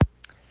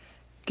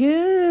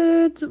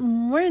Good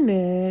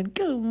morning.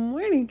 Good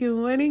morning. Good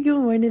morning. Good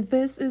morning.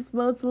 This is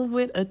Multiple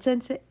with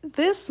Attention.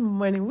 This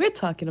morning, we're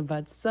talking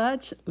about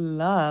such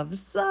love.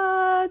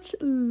 Such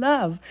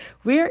love.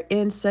 We're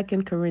in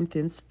Second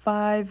Corinthians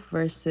 5,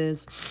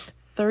 verses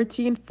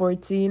 13,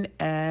 14,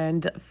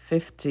 and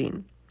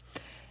 15.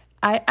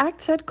 I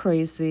acted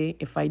crazy.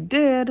 If I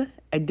did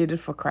it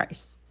for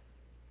Christ.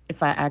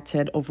 If I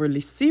acted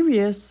overly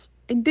serious,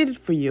 I did it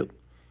for you.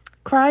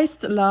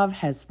 Christ's love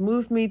has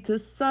moved me to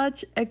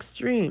such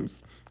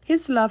extremes.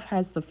 His love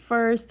has the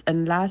first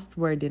and last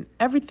word in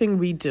everything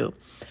we do.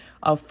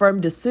 Our firm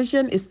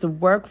decision is to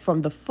work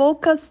from the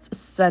focused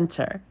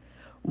center.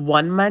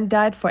 One man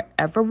died for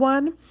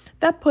everyone.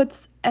 That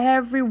puts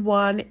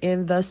everyone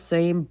in the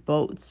same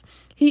boat.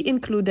 He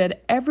included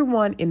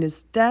everyone in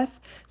his death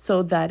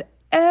so that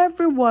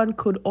everyone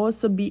could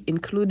also be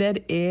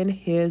included in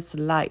his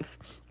life.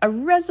 A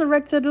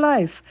resurrected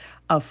life,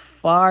 a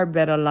far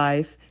better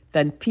life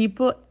than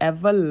people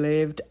ever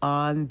lived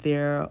on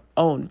their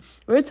own.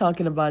 We're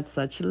talking about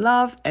such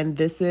love, and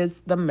this is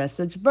the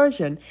message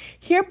version.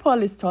 Here,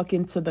 Paul is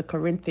talking to the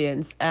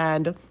Corinthians,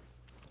 and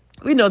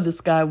we know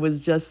this guy was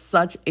just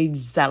such a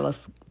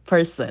zealous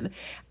person.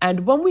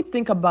 And when we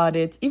think about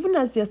it, even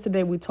as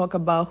yesterday we talk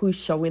about who's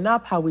showing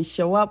up, how we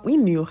show up, we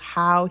knew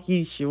how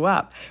he show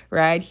up,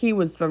 right? He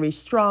was very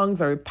strong,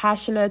 very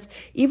passionate.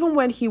 Even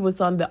when he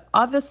was on the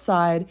other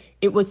side,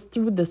 it was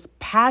through this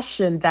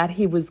passion that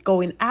he was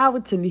going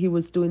out and he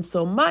was doing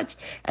so much.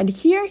 And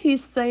here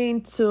he's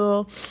saying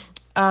to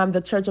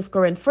the Church of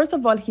Corinth. First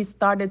of all, he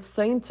started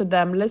saying to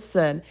them,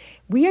 listen,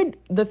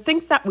 the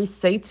things that we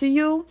say to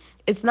you,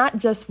 it's not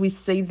just we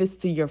say this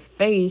to your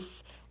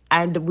face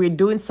and we're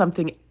doing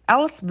something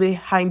else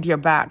behind your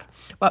back,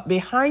 but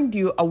behind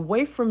you,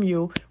 away from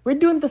you, we're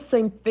doing the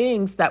same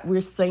things that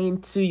we're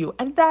saying to you.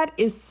 And that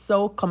is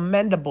so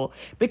commendable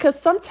because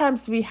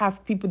sometimes we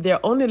have people, they're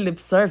only lip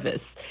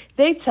service.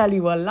 They tell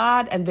you a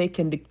lot and they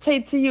can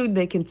dictate to you,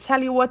 they can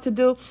tell you what to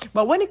do.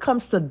 But when it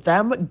comes to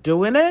them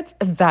doing it,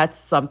 that's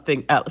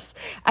something else.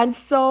 And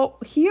so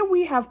here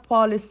we have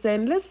Paul is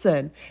saying,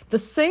 listen, the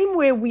same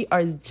way we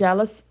are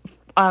zealous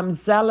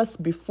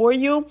before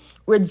you,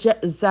 we're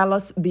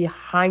zealous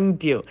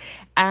behind you.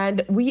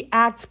 And we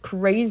act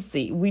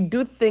crazy. We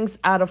do things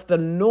out of the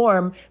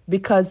norm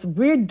because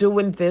we're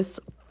doing this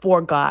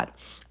for God.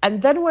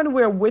 And then when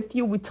we're with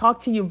you, we talk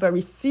to you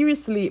very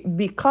seriously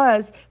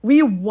because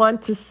we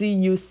want to see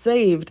you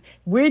saved.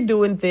 We're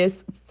doing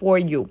this for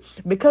you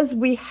because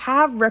we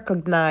have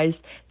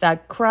recognized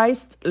that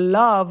Christ's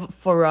love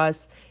for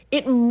us,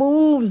 it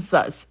moves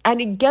us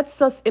and it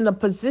gets us in a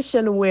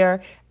position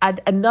where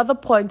at another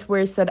point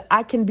where it said,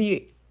 I can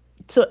be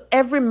to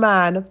every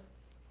man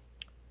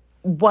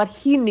what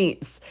he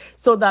needs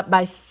so that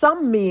by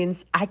some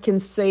means I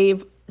can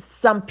save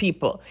some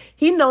people.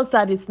 He knows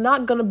that it's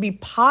not going to be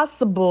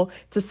possible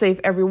to save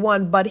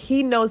everyone, but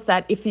he knows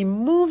that if he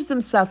moves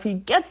himself, he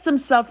gets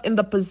himself in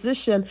the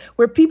position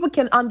where people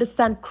can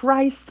understand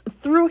Christ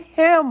through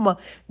him,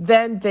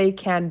 then they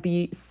can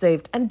be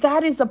saved. And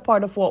that is a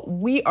part of what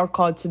we are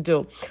called to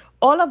do.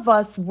 All of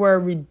us were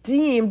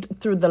redeemed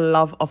through the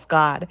love of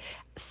God.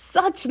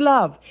 Such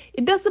love.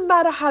 It doesn't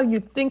matter how you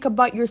think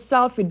about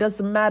yourself, it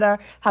doesn't matter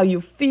how you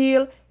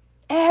feel.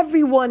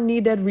 Everyone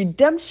needed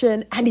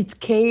redemption, and it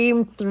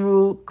came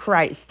through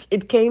Christ.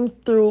 It came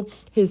through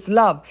his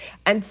love.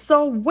 And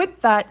so, with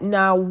that,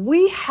 now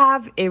we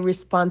have a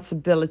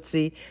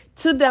responsibility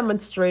to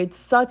demonstrate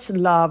such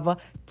love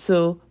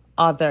to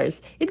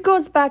others. It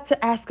goes back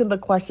to asking the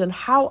question,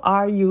 how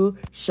are you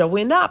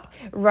showing up?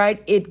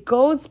 Right? It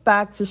goes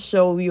back to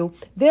show you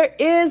there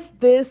is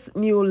this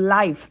new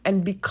life.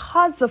 And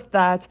because of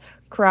that,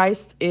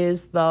 Christ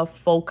is the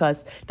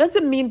focus. Does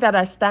it mean that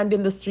I stand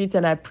in the street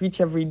and I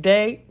preach every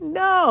day?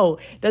 No.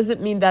 Does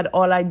it mean that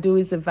all I do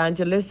is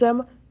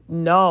evangelism?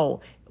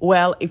 No.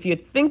 Well, if you're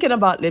thinking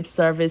about lip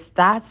service,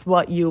 that's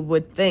what you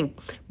would think.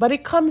 But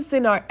it comes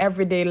in our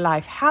everyday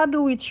life. How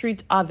do we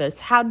treat others?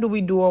 How do we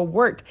do our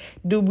work?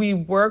 Do we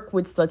work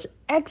with such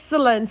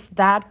excellence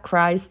that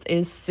Christ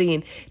is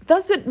seen?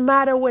 Does it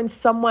matter when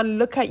someone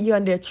look at you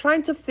and they're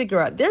trying to figure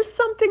out there's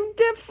something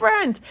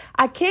different?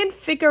 I can't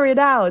figure it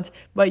out,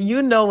 but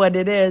you know what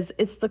it is.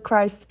 It's the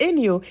Christ in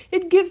you.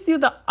 It gives you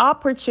the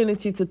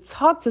opportunity to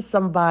talk to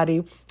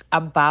somebody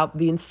about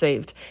being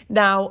saved.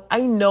 Now, I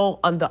know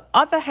on the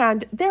other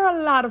hand, there are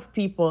a lot of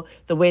people,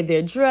 the way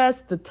they're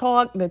dressed, they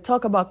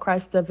talk about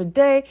Christ every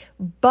day,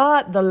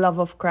 but the love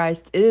of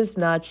Christ is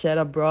not shed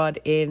abroad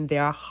in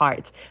their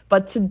heart.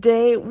 But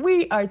today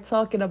we are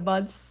talking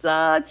about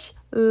such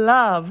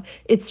love.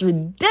 It's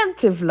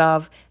redemptive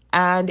love,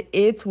 and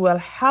it will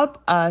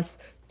help us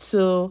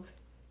to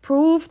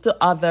prove to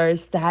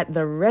others that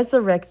the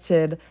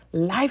resurrected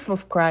life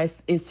of Christ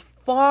is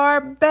far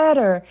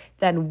better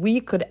than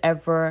we could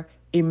ever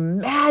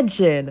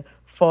imagine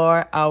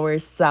for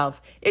ourselves.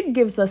 It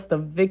gives us the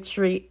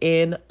victory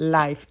in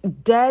life.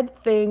 Dead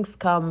things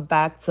come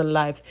back to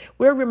life.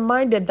 We're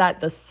reminded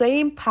that the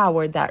same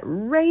power that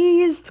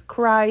raised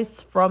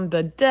Christ from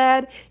the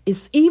dead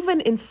is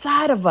even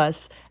inside of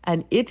us,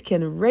 and it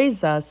can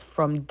raise us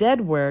from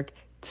dead work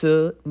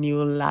to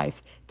new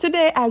life.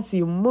 Today, as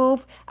you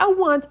move, I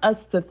want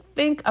us to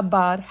think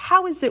about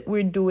how is it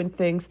we're doing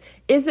things?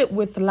 Is it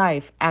with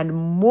life? And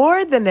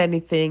more than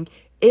anything,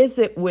 is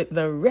it with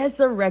the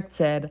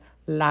resurrected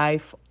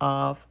life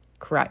of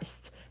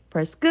Christ?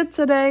 Press good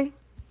today.